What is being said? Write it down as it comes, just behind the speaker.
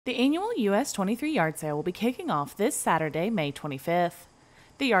The annual US 23 yard sale will be kicking off this Saturday, May 25th.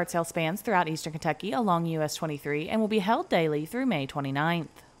 The yard sale spans throughout eastern Kentucky along US 23 and will be held daily through May 29th.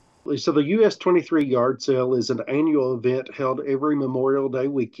 So the US 23 yard sale is an annual event held every Memorial Day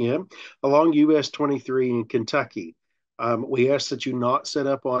weekend along US 23 in Kentucky. We ask that you not set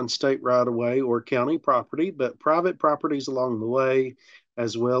up on state right of way or county property, but private properties along the way,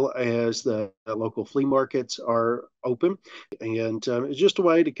 as well as the local flea markets are open. And it's just a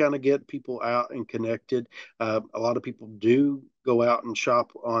way to kind of get people out and connected. A lot of people do go out and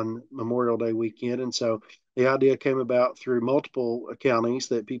shop on Memorial Day weekend. And so the idea came about through multiple counties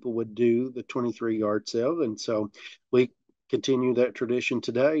that people would do the 23 yard sale. And so we continue that tradition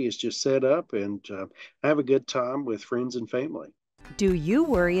today is just set up and have a good time with friends and family. Do you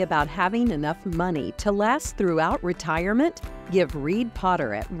worry about having enough money to last throughout retirement? Give Reed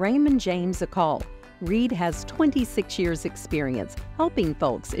Potter at Raymond James a call. Reed has 26 years experience helping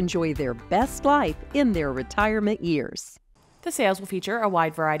folks enjoy their best life in their retirement years. The sales will feature a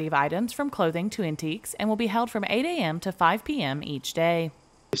wide variety of items from clothing to antiques and will be held from 8 a.m. to 5 p.m. each day.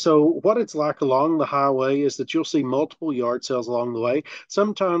 So, what it's like along the highway is that you'll see multiple yard sales along the way.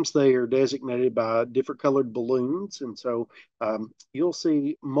 Sometimes they are designated by different colored balloons, and so you'll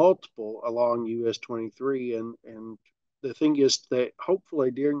see multiple along US 23. And the thing is that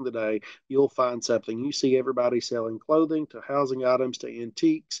hopefully during the day you'll find something. You see everybody selling clothing to housing items to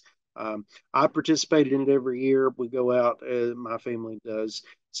antiques. I participate in it every year. We go out, my family does.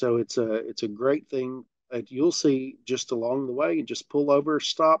 So it's a great thing that you'll see just along the way. And just pull over,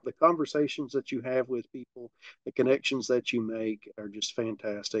 stop. The conversations that you have with people, the connections that you make are just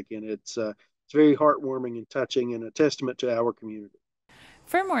fantastic, and it's very heartwarming and touching, and a testament to our community.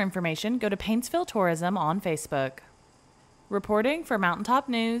 For more information, go to Paintsville Tourism on Facebook. Reporting for Mountaintop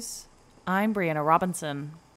News, I'm Brianna Robinson.